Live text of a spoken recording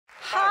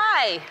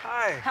Hi.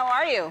 Hi. How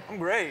are you? I'm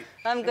great.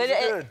 I'm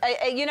good.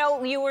 You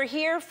know, you were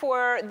here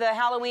for the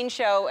Halloween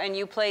show and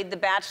you played The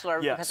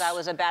Bachelor because I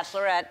was a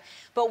bachelorette.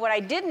 But what I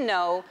didn't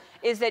know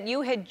is that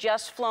you had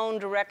just flown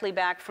directly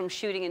back from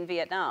shooting in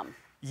Vietnam.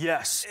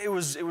 Yes, it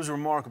was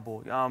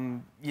remarkable.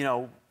 You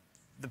know,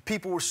 the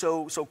people were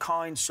so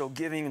kind, so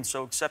giving, and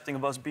so accepting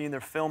of us being there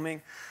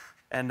filming.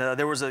 And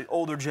there was an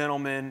older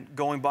gentleman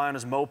going by on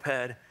his moped,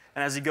 and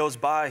as he goes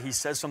by, he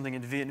says something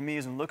in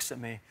Vietnamese and looks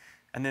at me.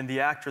 And then the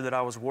actor that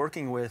I was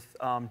working with,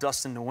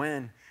 Dustin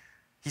Nguyen,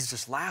 he's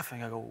just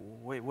laughing. I go,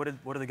 wait, what did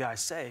the guy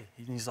say?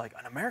 He's like,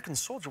 an American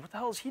soldier? What the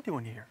hell is he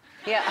doing here?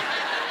 Yeah.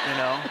 You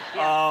know?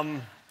 Yeah.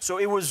 So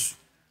it was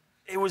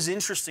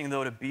interesting,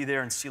 though, to be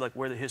there and see, like,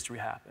 where the history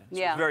happened. So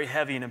Yeah. it was very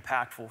heavy and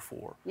impactful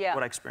for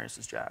what I experienced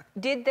as Jack.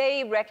 Did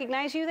they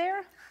recognize you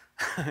there?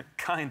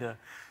 Kinda.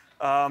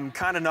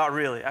 Kinda not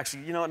really.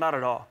 Actually, you know what? Not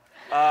at all.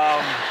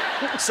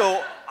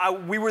 So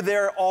we were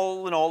there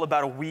all in all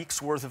about a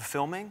week's worth of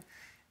filming,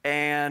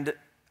 and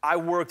I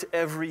worked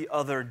every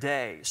other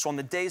day. So on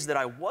the days that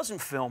I wasn't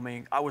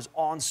filming, I was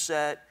on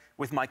set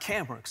with my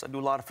camera, because I do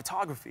a lot of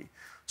photography.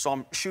 So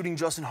I'm shooting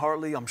Justin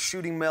Hartley, I'm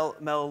shooting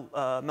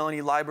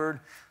Melanie Liburd,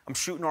 I'm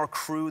shooting our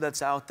crew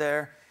that's out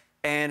there,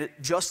 and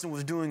Justin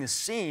was doing a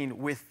scene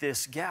with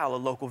this gal, a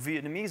local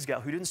Vietnamese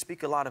gal, who didn't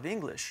speak a lot of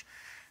English.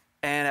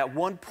 And at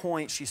one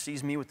point, she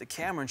sees me with the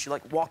camera, and she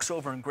like walks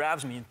over and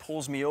grabs me and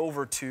pulls me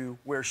over to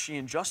where she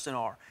and Justin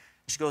are.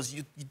 And she goes,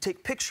 you take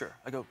a picture?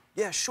 I go,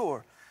 yeah,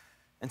 sure.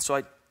 And so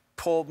I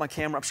pulled my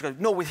camera up. She goes,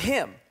 no, with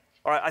him.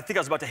 Or I think I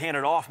was about to hand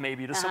it off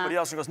maybe to somebody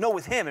else. And goes, no,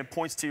 with him, and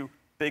points to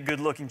big,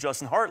 good-looking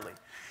Justin Hartley.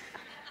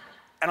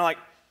 And I'm like,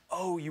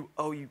 oh, you,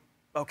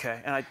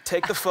 okay. And I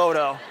take the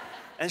photo,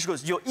 and she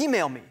goes, you'll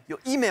email me.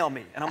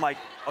 And I'm like,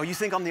 oh, you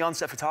think I'm the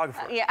on-set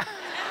photographer? Yeah.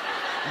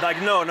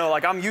 Like, no,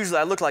 like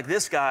I look like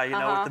this guy, you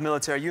know, with the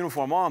military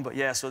uniform on, but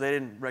yeah, so they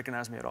didn't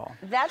recognize me at all.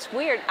 That's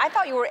weird. I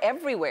thought you were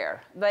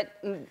everywhere, but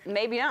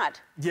maybe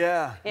not.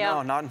 Yeah,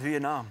 no, not in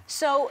Vietnam.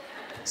 So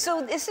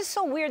this is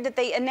so weird that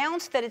they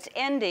announced that it's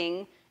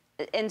ending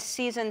in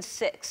season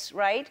 6,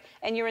 right?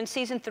 And you're in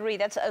season 3.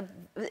 That's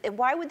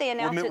why would they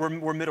announce it?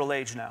 We're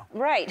middle-aged now.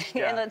 Right.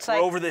 Yeah. And it's like,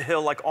 we're over the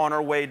hill, like on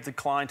our way to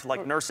decline to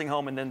like nursing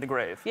home and then the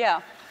grave. Yeah.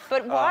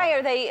 But why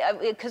are they,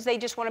 because they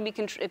just want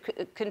to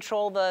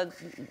control the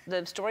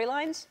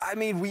storylines? I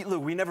mean,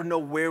 we never know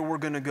where we're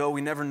gonna go.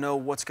 We never know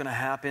what's gonna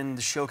happen.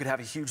 The show could have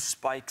a huge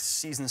spike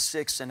season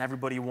 6 and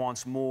everybody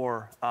wants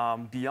more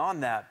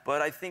beyond that.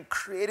 But I think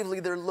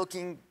creatively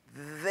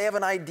they have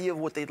an idea of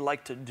what they'd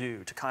like to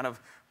do to kind of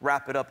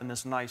wrap it up in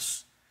this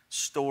nice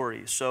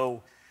story.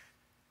 So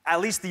at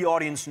least the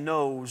audience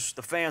knows,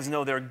 the fans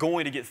know they're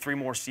going to get 3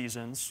 more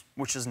seasons,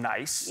 which is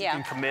nice. Yeah.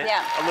 You can commit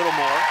a little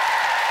more.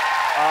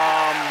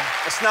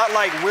 It's not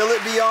like, will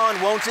it be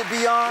on, won't it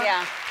be on?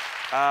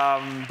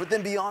 Yeah. But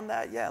then beyond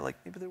that, yeah, like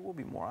maybe there will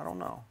be more. I don't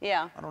know.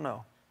 Yeah. I don't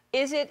know.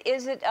 Is it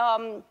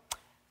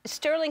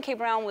Sterling K.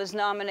 Brown was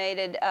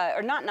nominated,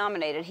 or not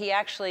nominated, he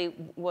actually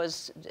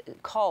was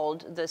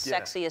called the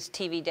sexiest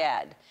TV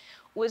dad.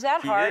 Was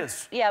that hard? He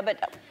is. Yeah,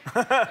 but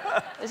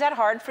is that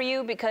hard for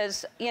you?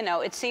 Because, you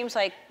know, it seems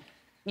like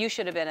you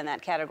should have been in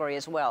that category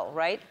as well,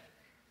 right?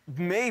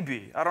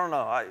 Maybe. I don't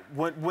know.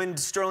 When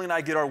Sterling and I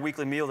get our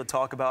weekly meal to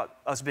talk about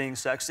us being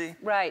sexy,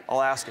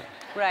 I'll ask him.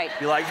 Right.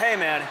 Be like, hey,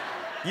 man,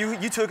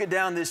 you took it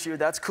down this year.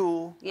 That's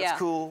cool. Yeah. That's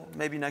cool.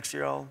 Maybe next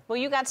year I'll... Well,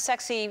 you got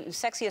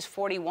sexiest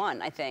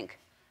 41, I think.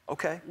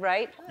 Okay.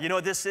 Right? You know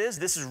what this is?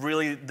 This is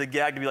really the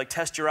gag to be like,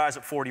 test your eyes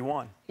at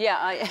 41.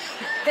 Yeah,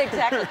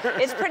 exactly.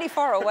 It's pretty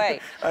far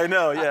away. I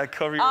know, yeah,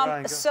 cover your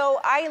eyes.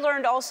 So I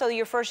learned also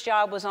your first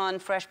job was on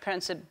Fresh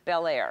Prince of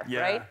Bel-Air,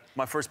 right?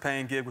 My first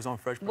paying gig was on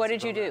Fresh Prince What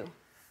did you do?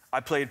 I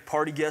played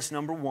party guest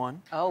 #1.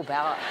 Oh,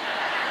 Bella.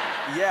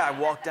 Yeah, I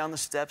walk down the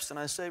steps and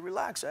I say,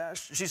 relax,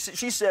 Ash. She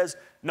says,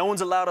 no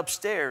one's allowed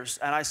upstairs.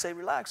 And I say,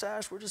 relax,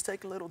 Ash, we're just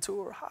taking a little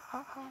tour, ha,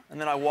 ha, ha.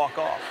 And then I walk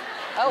off.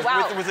 Oh,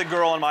 wow. With a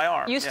girl on my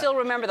arm. You still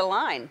remember the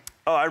line?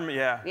 Oh, I remember,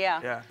 yeah.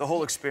 Yeah. The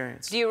whole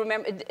experience. Do you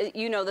remember,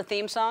 you know the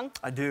theme song?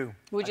 I do.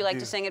 Would you like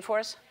to sing it for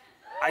us?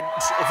 If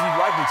you'd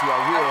like me to,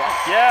 I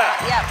will.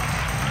 Yeah. Yeah.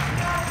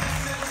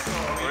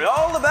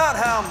 All about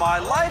how my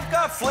life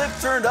got flipped,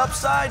 turned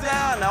upside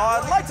down. Now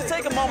I'd like to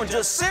take a moment,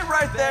 just sit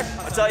right there.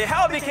 I'll tell you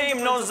how I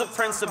became known as the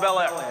Prince of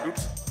Bel-Air.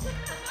 Oops.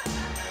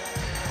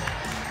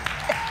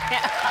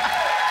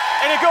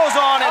 And it goes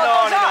on and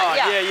on and on.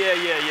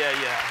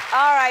 Yeah.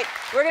 All right,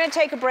 we're gonna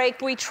take a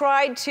break. We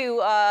tried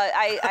to,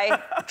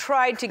 I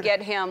tried to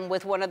get him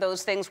with one of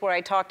those things where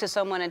I talk to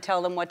someone and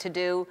tell them what to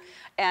do,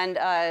 and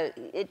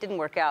it didn't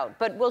work out.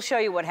 But we'll show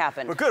you what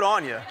happened. Well, good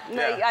on you.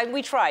 Yeah.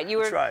 We tried.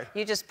 We tried.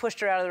 You just pushed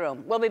her out of the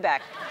room. We'll be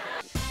back.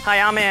 Hi,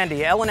 I'm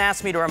Andy. Ellen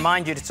asked me to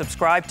remind you to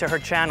subscribe to her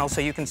channel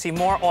so you can see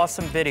more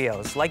awesome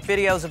videos, like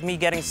videos of me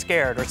getting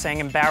scared or saying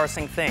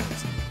embarrassing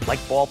things, like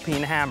ball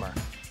peen hammer,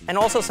 and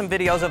also some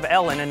videos of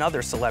Ellen and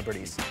other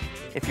celebrities,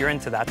 if you're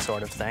into that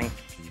sort of thing.